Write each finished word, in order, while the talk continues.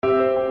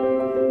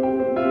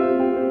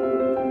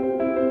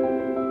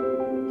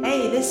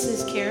This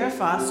is Kara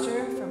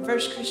Foster from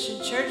First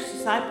Christian Church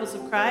Disciples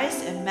of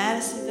Christ in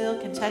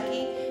Madisonville,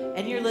 Kentucky,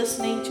 and you're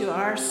listening to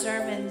our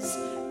sermons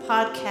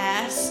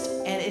podcast.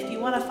 And if you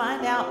want to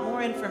find out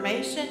more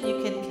information,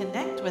 you can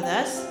connect with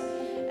us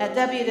at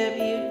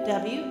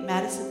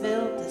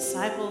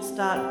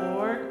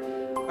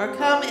www.madisonvilledisciples.org or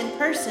come in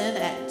person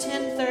at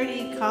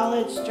 1030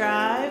 College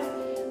Drive,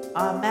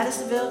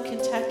 Madisonville,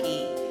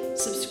 Kentucky.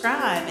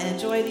 Subscribe and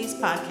enjoy these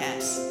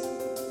podcasts.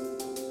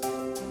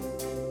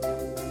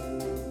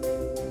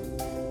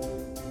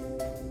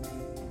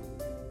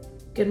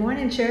 Good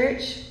morning,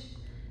 church.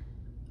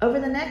 Over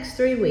the next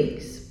 3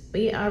 weeks,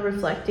 we are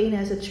reflecting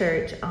as a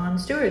church on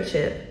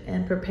stewardship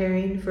and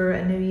preparing for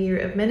a new year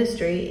of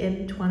ministry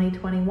in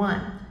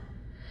 2021.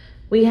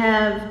 We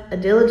have a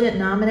diligent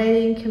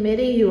nominating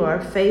committee who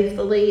are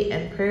faithfully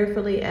and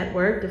prayerfully at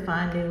work to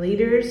find new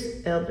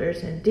leaders,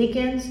 elders, and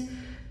deacons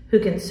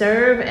who can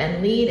serve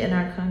and lead in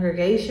our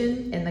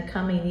congregation in the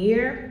coming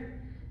year.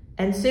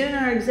 And soon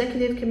our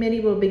executive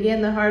committee will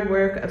begin the hard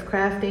work of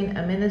crafting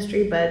a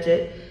ministry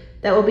budget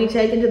that will be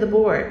taken to the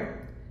board.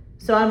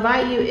 So I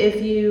invite you,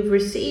 if you've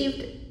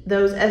received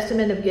those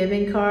estimate of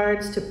giving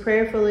cards, to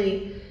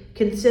prayerfully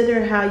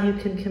consider how you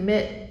can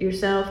commit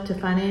yourself to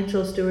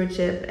financial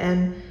stewardship.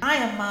 And I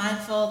am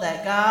mindful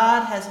that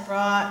God has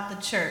brought the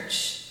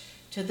church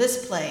to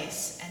this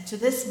place and to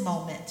this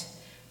moment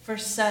for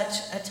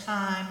such a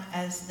time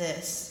as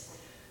this.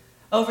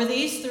 Over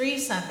these 3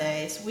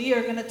 Sundays, we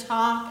are going to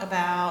talk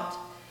about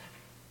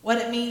what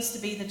it means to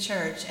be the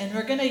church. And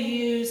we're going to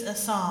use a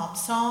psalm,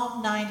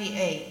 Psalm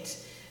 98.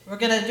 We're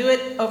going to do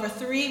it over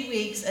 3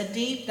 weeks, a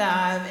deep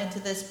dive into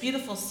this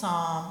beautiful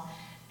psalm,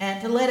 and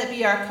to let it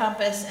be our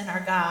compass and our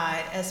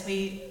guide as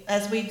we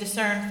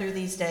discern through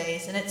these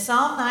days. And it's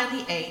Psalm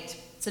 98.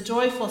 It's a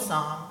joyful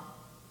psalm.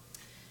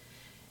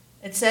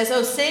 It says,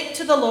 "Oh, sing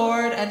to the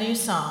Lord a new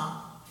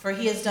song, for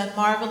he has done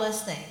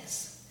marvelous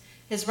things.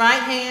 His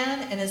right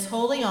hand and his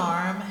holy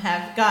arm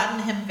have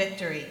gotten him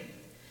victory.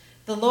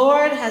 The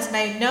Lord has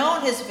made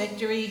known his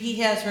victory. He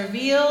has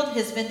revealed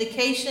his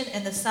vindication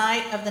in the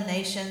sight of the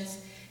nations.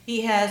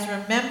 He has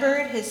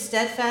remembered his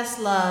steadfast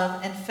love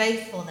and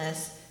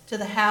faithfulness to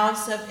the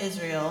house of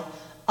Israel.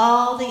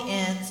 All the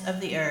ends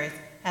of the earth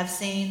have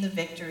seen the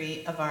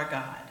victory of our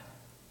God.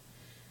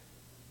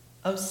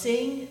 Oh,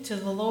 sing to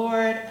the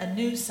Lord a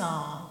new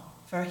song,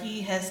 for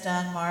he has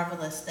done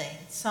marvelous things."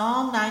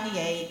 Psalm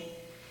 98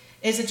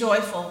 is a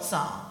joyful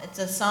psalm. It's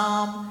a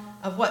psalm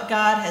of what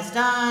God has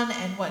done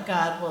and what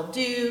God will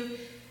do.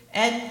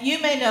 And you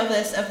may know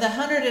this, of the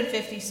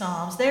 150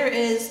 psalms, there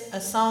is a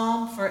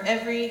psalm for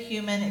every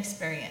human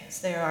experience.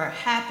 There are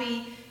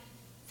happy,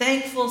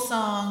 thankful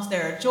songs.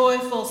 There are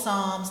joyful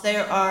psalms.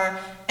 There are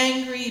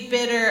angry,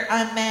 bitter,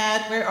 I'm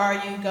mad, where are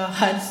you,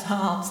 God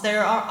psalms.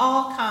 There are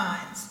all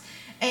kinds.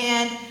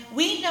 And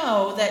we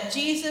know that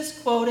Jesus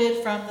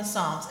quoted from the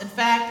Psalms. In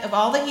fact, of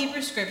all the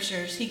Hebrew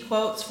scriptures, he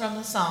quotes from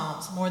the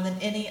Psalms more than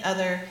any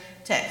other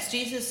text.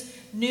 Jesus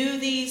knew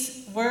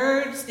these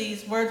words.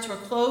 These words were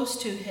close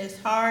to his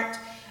heart.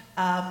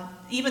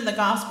 Even the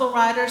gospel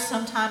writers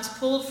sometimes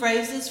pulled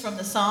phrases from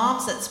the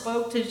Psalms that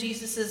spoke to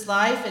Jesus'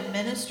 life and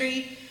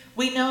ministry.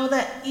 We know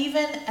that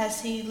even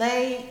as he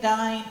lay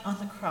dying on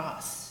the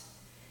cross,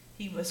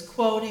 he was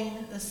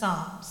quoting the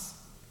Psalms.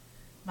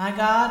 My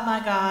God,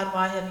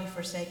 why have you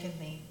forsaken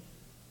me?"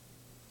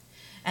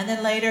 And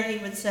then later he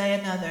would say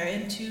another,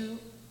 into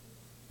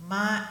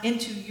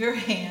your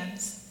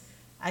hands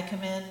I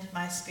commend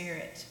my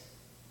spirit.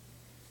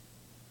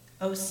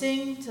 Oh,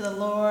 sing to the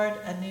Lord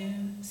a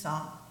new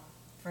song,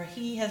 for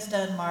he has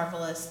done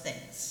marvelous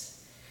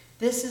things.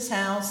 This is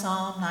how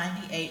Psalm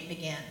 98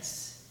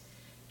 begins.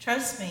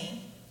 Trust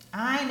me,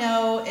 I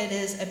know it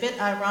is a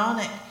bit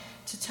ironic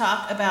to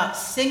talk about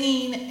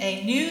singing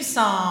a new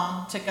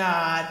song to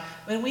God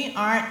when we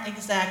aren't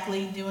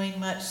exactly doing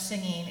much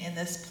singing in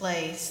this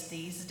place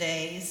these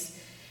days.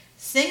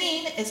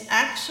 Singing is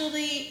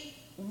actually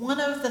one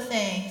of the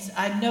things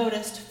I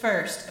noticed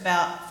first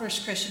about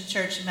First Christian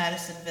Church in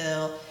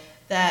Madisonville,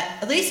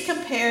 that at least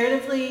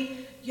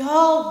comparatively,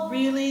 y'all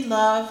really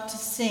love to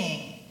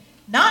sing.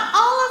 Not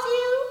all of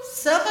you.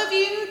 Some of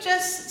you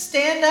just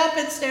stand up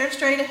and stare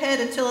straight ahead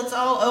until it's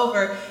all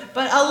over.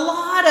 But a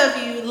lot of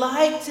you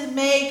like to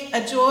make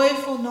a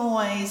joyful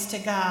noise to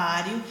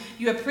God.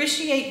 You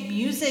appreciate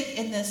music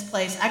in this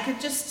place. I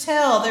could just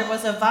tell there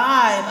was a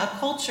vibe, a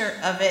culture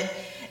of it.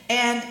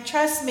 And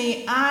trust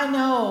me, I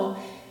know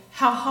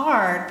how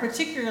hard,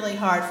 particularly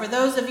hard, for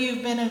those of you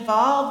who've been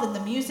involved in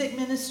the music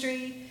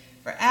ministry,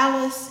 for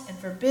Alice and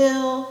for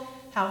Bill,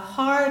 how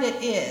hard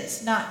it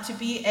is not to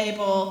be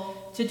able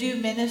to do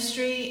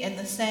ministry in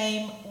the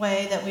same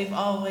way that we've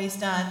always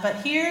done.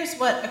 But here's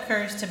what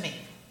occurs to me.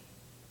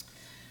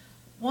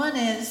 One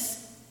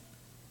is,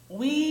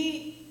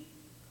 we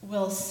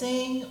will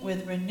sing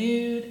with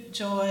renewed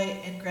joy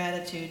and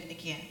gratitude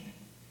again.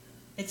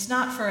 It's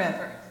not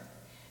forever.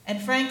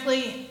 And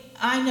frankly,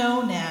 I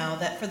know now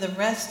that for the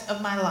rest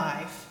of my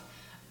life,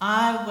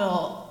 I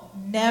will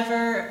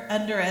never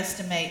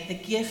underestimate the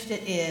gift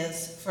it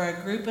is for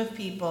a group of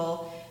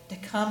people to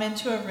come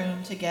into a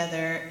room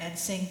together and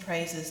sing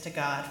praises to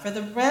God. For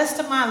the rest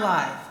of my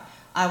life,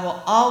 I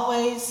will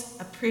always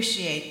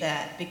appreciate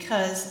that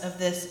because of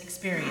this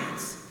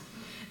experience.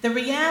 The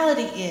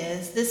reality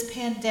is this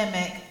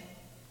pandemic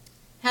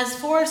has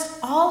forced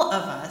all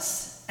of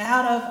us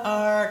out of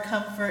our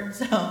comfort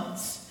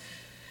zones.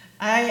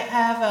 I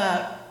have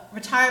a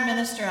retired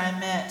minister I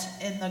met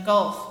in the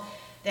Gulf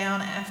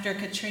down after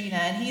Katrina,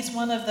 and he's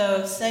one of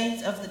those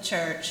saints of the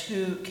church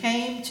who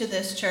came to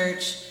this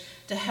church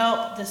to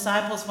help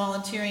Disciples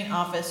Volunteering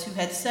Office, who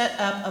had set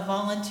up a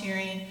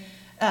volunteering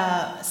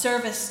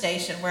service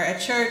station where a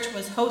church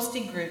was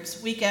hosting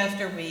groups week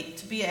after week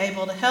to be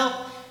able to help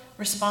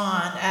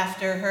respond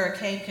after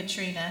Hurricane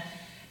Katrina.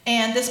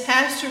 And this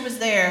pastor was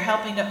there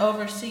helping to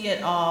oversee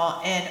it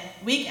all, and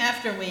week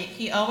after week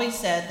he always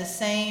said the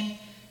same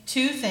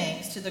two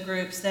things to the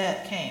groups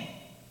that came.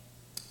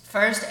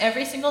 First,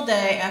 every single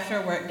day after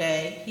a work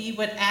day, he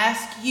would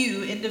ask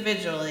you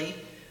individually,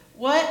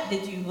 what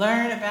did you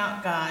learn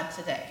about God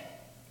today?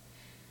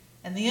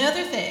 And the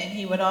other thing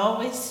he would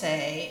always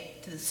say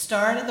to the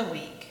start of the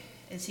week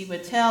is he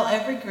would tell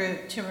every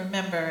group to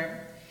remember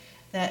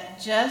that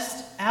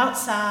just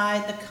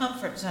outside the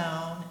comfort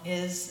zone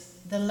is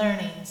the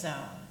learning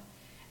zone.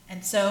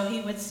 And so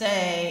he would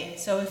say,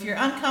 so if you're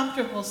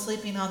uncomfortable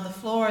sleeping on the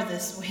floor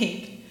this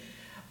week,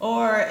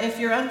 or if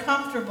you're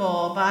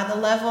uncomfortable by the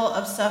level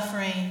of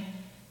suffering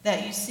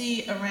that you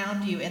see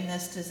around you in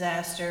this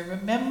disaster,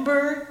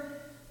 remember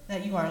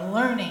that you are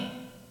learning.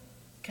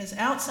 Because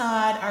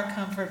outside our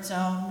comfort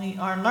zone, we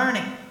are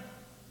learning.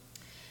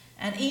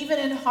 And even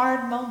in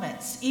hard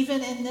moments,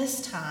 even in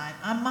this time,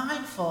 I'm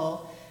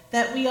mindful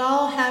that we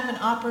all have an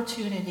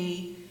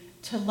opportunity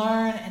to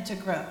learn and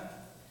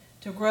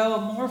to grow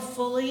more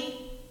fully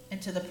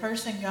into the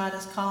person God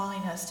is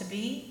calling us to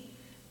be,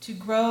 to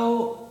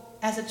grow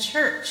as a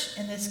church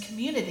in this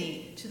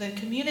community, to the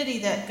community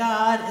that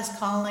God is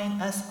calling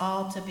us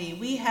all to be.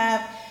 We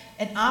have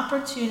an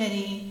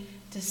opportunity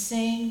to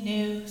sing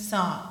new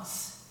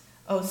songs.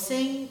 Oh,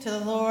 sing to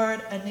the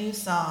Lord a new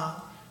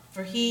song,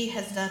 for he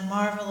has done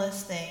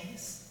marvelous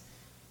things.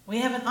 We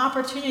have an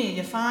opportunity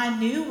to find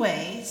new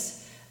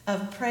ways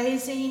of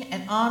praising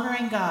and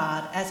honoring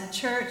God as a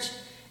church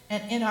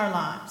and in our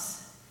lives.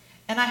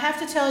 And I have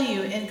to tell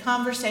you, in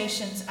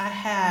conversations I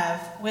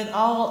have with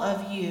all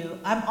of you,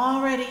 I'm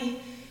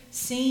already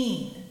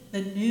seeing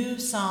the new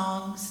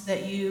songs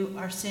that you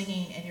are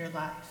singing in your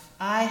life.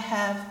 I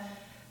have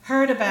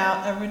heard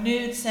about a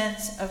renewed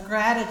sense of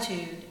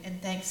gratitude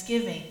and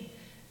thanksgiving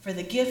for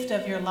the gift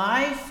of your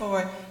life,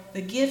 for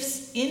the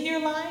gifts in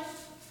your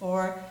life,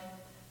 for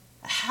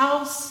a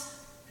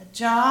house, a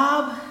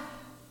job,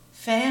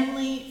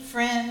 family,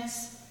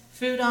 friends,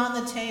 food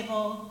on the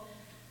table.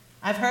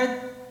 I've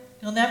heard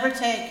you'll never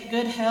take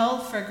good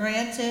health for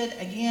granted.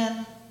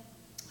 Again,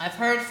 I've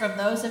heard from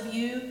those of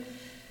you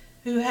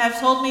who have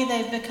told me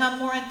they've become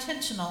more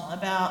intentional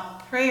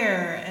about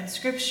prayer and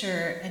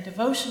scripture and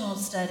devotional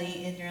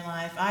study in your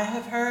life. I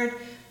have heard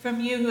from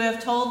you who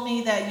have told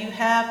me that you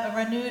have a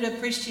renewed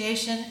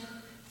appreciation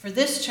for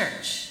this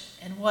church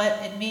and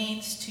what it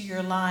means to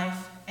your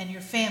life and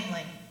your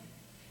family.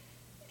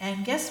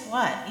 And guess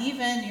what?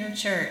 Even your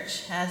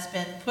church has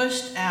been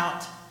pushed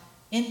out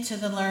into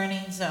the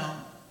learning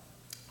zone.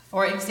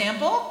 For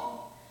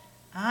example,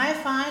 I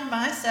find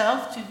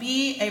myself to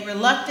be a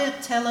reluctant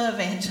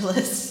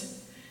televangelist.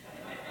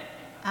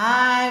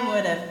 I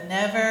would have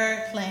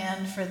never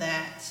planned for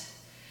that.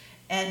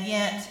 And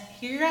yet,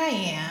 here I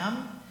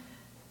am,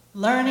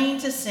 learning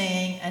to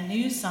sing a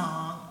new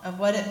song of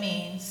what it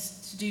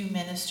means to do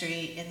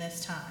ministry in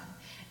this time.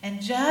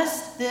 And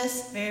just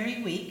this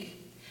very week,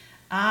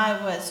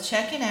 I was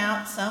checking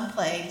out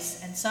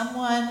someplace, and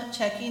someone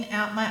checking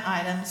out my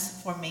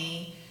items for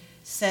me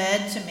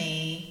said to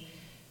me,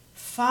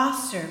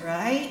 "Foster,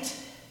 right?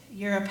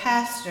 You're a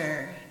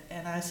pastor."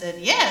 And I said,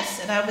 "Yes."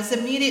 And I was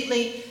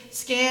immediately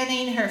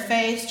scanning her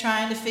face,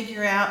 trying to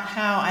figure out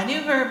how I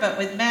knew her. But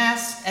with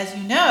masks, as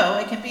you know,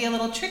 it can be a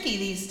little tricky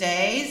these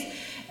days.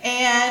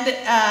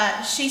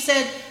 And she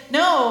said,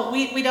 "No,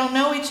 we don't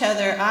know each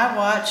other. I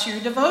watch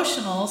your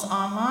devotionals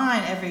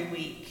online every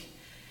week."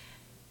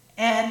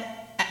 And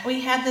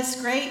we had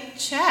this great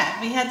chat.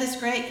 We had this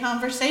great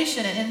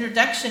conversation and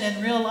introduction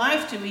in real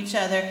life to each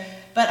other.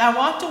 But I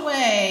walked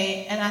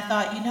away and I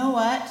thought, you know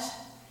what?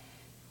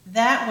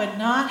 That would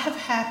not have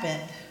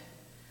happened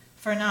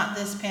for not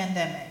this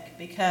pandemic,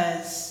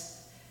 because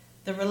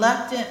the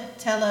reluctant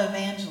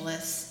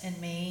televangelist in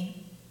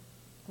me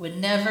would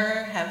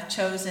never have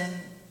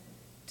chosen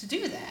to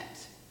do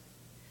that.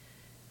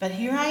 But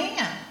here I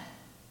am,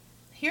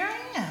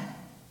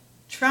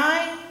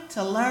 trying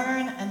to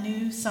learn a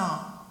new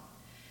song.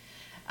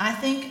 I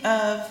think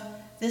of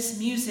this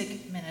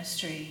music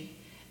ministry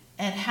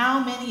and how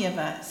many of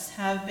us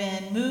have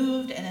been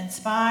moved and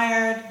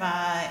inspired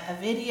by a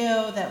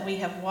video that we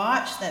have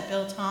watched that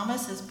Bill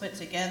Thomas has put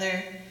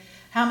together.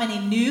 How many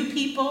new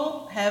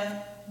people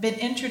have been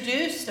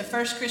introduced to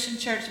First Christian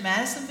Church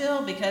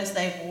Madisonville because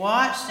they've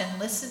watched and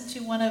listened to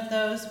one of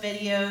those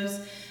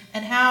videos,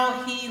 and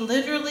how he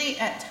literally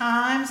at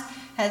times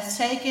has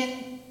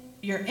taken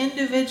your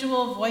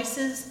individual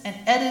voices and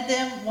edited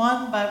them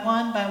one by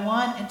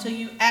one until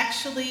you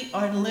actually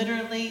are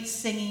literally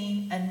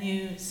singing a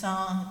new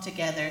song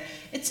together.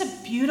 It's a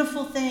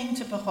beautiful thing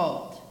to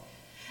behold.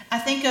 I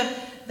think of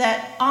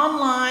that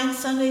online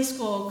Sunday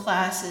school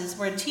classes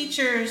where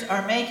teachers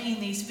are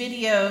making these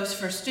videos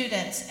for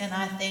students, and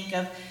I think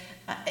of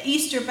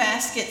Easter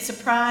basket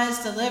surprise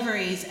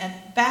deliveries and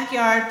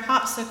backyard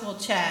popsicle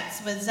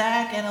chats with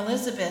Zach and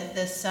Elizabeth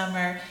this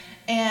summer,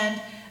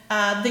 and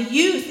the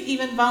youth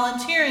even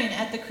volunteering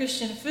at the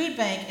Christian Food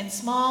Bank in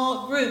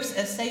small groups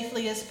as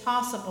safely as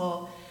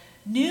possible.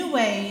 New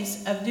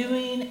ways of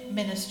doing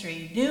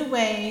ministry, new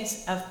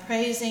ways of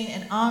praising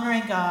and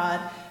honoring God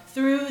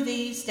through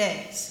these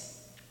days.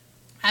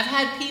 I've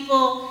had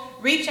people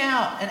reach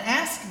out and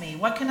ask me,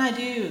 what can I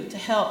do to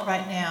help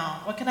right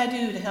now? What can I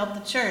do to help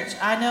the church?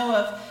 I know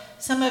of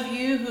some of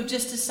you who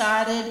just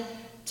decided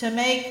to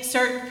make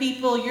certain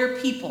people your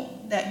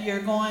people that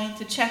you're going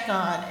to check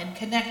on and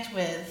connect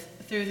with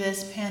through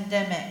this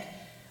pandemic.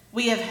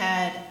 We have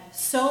had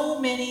so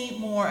many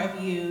more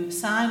of you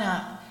sign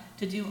up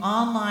to do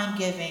online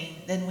giving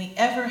than we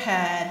ever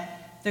had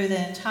through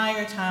the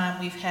entire time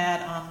we've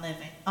had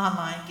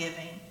online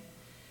giving.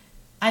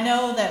 I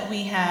know that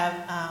we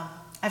have,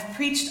 I've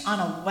preached on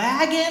a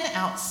wagon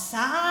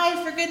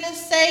outside, for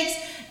goodness sakes,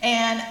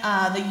 and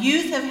the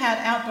youth have had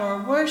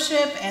outdoor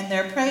worship, and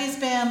their praise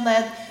band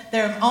led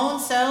their own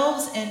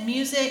selves in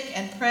music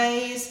and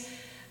praise.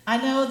 I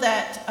know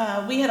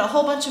that we had a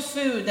whole bunch of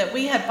food that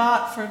we had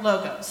bought for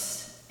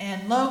Logos,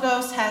 and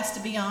Logos has to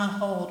be on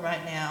hold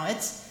right now.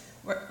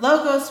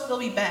 Logos will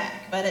be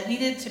back, but it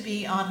needed to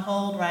be on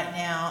hold right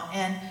now,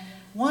 and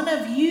one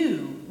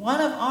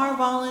of our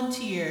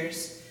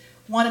volunteers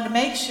wanted to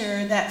make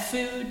sure that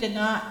food did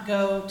not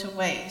go to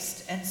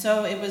waste. And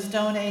so it was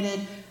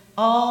donated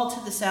all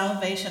to the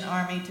Salvation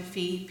Army to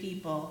feed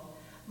people.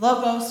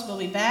 Logos will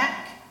be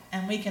back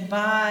and we can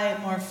buy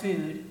more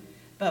food,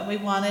 but we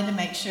wanted to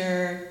make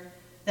sure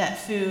that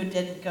food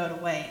didn't go to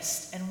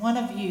waste. And one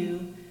of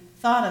you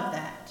thought of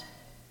that,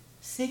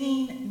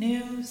 singing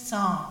new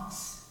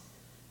songs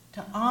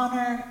to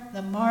honor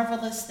the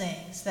marvelous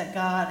things that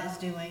God is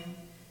doing.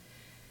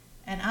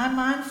 And I'm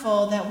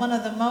mindful that one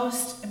of the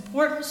most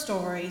important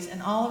stories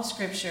in all of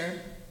Scripture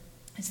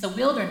is the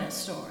wilderness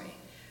story,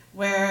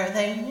 where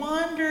they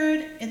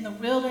wandered in the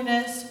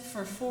wilderness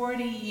for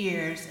 40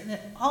 years. And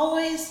it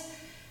always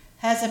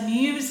has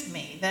amused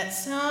me that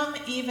some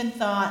even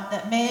thought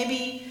that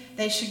maybe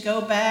they should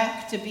go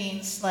back to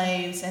being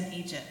slaves in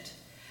Egypt.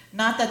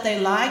 Not that they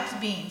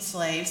liked being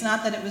slaves,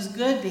 not that it was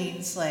good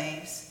being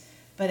slaves,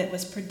 but it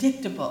was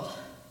predictable.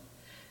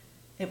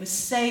 It was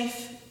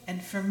safe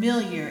and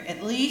familiar.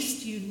 At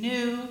least you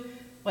knew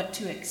what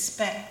to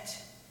expect.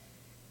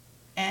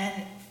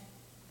 And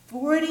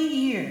 40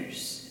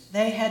 years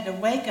they had to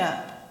wake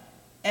up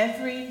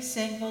every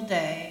single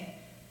day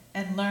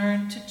and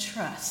learn to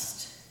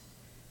trust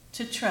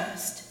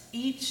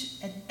each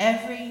and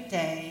every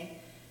day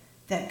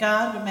that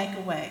God would make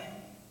a way,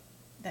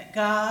 that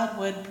God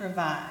would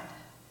provide.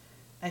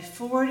 A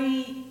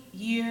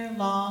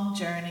 40-year-long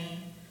journey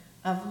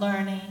of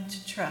learning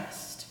to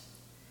trust.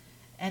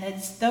 And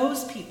it's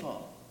those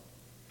people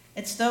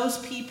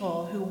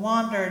who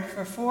wandered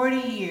for 40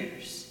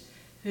 years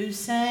who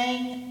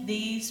sang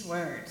these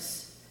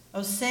words.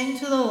 Oh, sing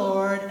to the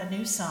Lord a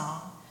new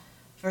song,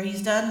 for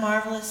he's done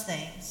marvelous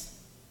things.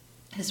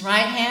 His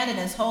right hand and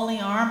his holy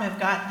arm have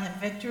gotten him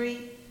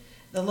victory.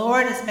 The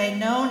Lord has made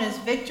known his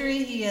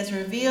victory. He has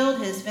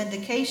revealed his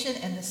vindication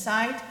in the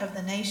sight of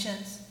the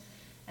nations,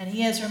 and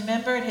he has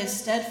remembered his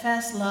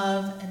steadfast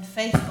love and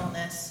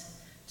faithfulness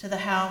to the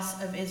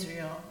house of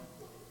Israel.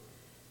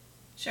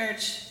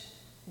 Church,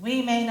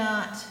 we may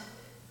not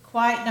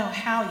quite know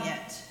how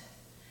yet.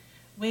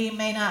 We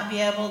may not be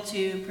able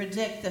to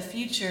predict the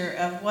future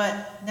of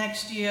what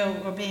next year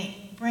will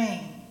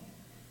bring,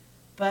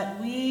 but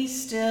we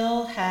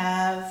still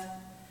have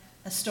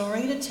a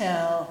story to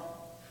tell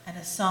and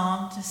a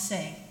song to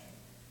sing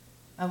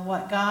of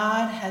what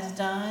God has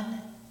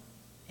done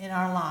in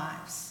our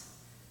lives.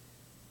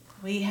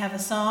 We have a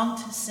song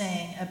to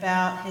sing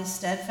about his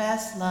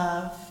steadfast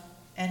love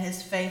and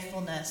his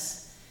faithfulness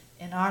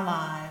in our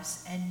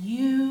lives, and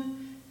you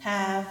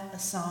have a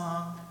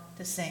song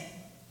to sing.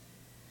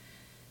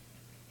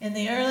 In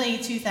the early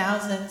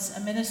 2000s, a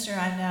minister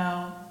I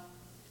know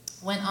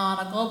went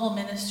on a global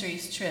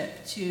ministries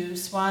trip to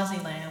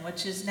Swaziland,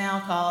 which is now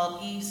called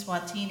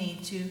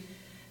Eswatini,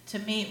 to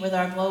meet with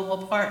our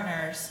global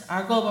partners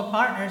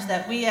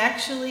that we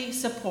actually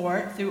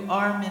support through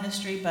our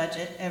ministry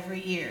budget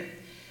every year.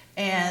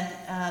 And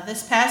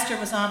this pastor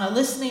was on a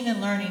listening and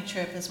learning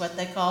trip, is what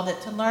they called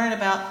it, to learn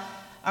about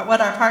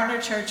what our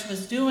partner church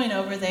was doing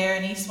over there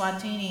in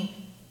Eswatini.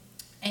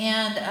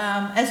 And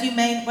as you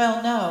may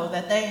well know,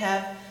 that they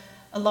have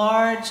a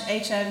large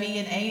HIV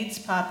and AIDS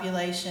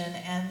population,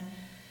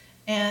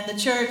 and the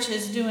church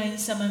is doing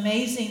some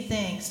amazing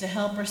things to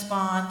help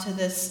respond to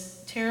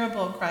this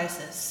terrible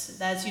crisis.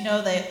 As you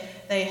know,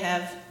 they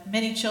have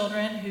many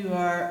children who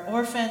are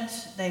orphaned.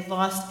 They've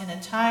lost an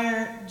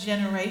entire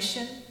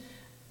generation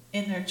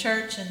in their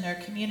church, in their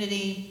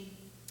community.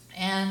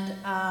 And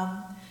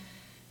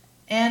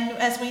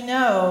as we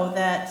know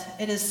that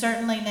it is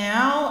certainly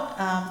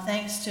now,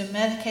 thanks to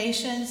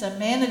medications, a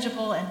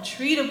manageable and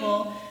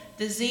treatable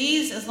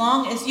disease, as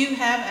long as you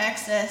have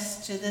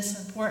access to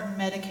this important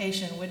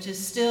medication, which is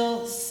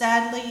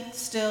sadly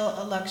still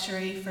a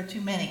luxury for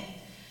too many.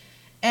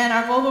 And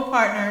our global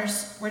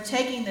partners were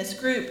taking this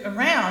group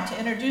around to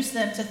introduce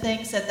them to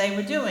things that they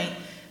were doing.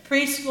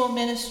 Preschool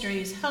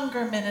ministries,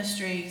 hunger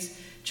ministries,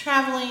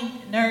 traveling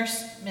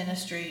nurse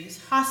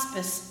ministries,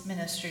 hospice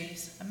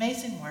ministries.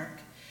 Amazing work.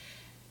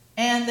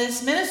 And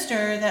this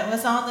minister that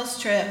was on this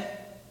trip,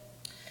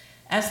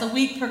 as the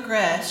week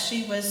progressed,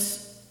 she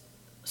was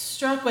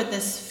struck with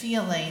this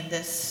feeling,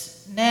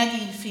 this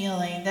nagging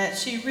feeling that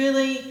she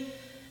really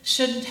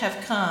shouldn't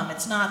have come.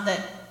 It's not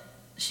that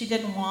she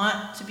didn't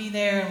want to be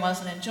there and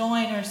wasn't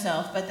enjoying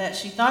herself, but that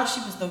she thought she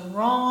was the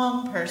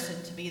wrong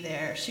person to be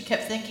there. She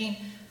kept thinking,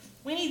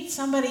 we need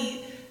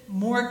somebody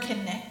more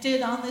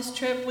connected on this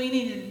trip. We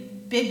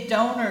needed big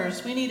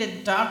donors. We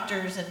needed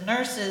doctors and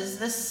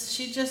nurses.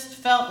 She just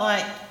felt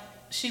like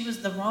she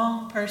was the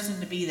wrong person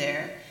to be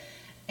there.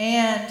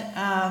 And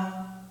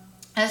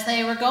as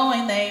they were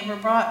going, they were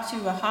brought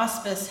to a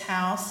hospice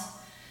house,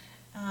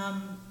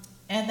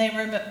 and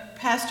the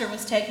pastor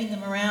was taking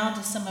them around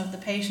to some of the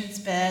patients'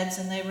 beds,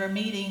 and they were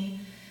meeting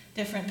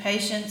different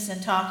patients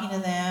and talking to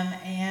them.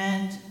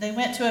 And they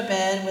went to a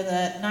bed with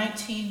a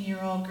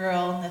 19-year-old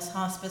girl in this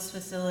hospice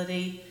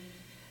facility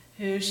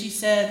who she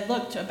said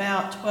looked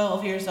about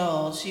 12 years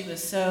old. She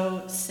was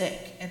so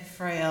sick and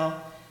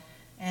frail,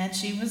 and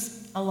she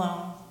was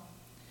alone.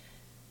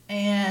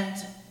 And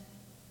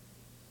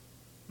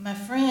my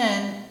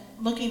friend,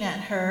 looking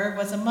at her,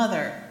 was a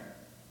mother.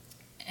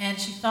 And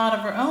she thought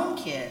of her own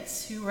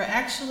kids, who were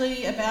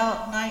actually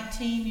about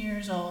 19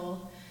 years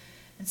old.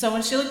 And so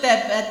when she looked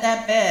at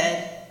that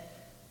bed,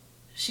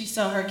 she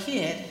saw her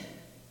kid.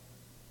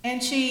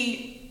 And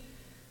she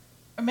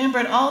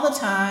remembered all the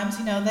times,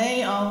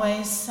 they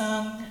always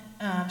sung,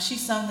 she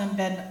sung them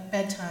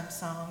bedtime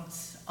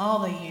songs all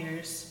the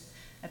years.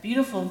 A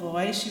beautiful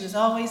voice. She was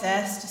always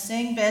asked to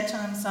sing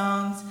bedtime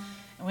songs.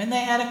 And when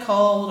they had a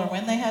cold or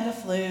when they had the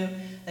flu,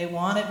 they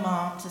wanted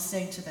Mom to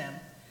sing to them.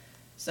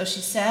 So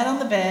she sat on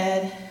the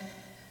bed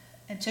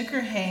and took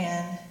her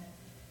hand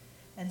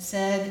and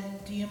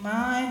said, "Do you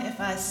mind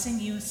if I sing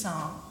you a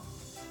song?"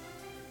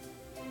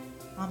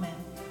 Amen.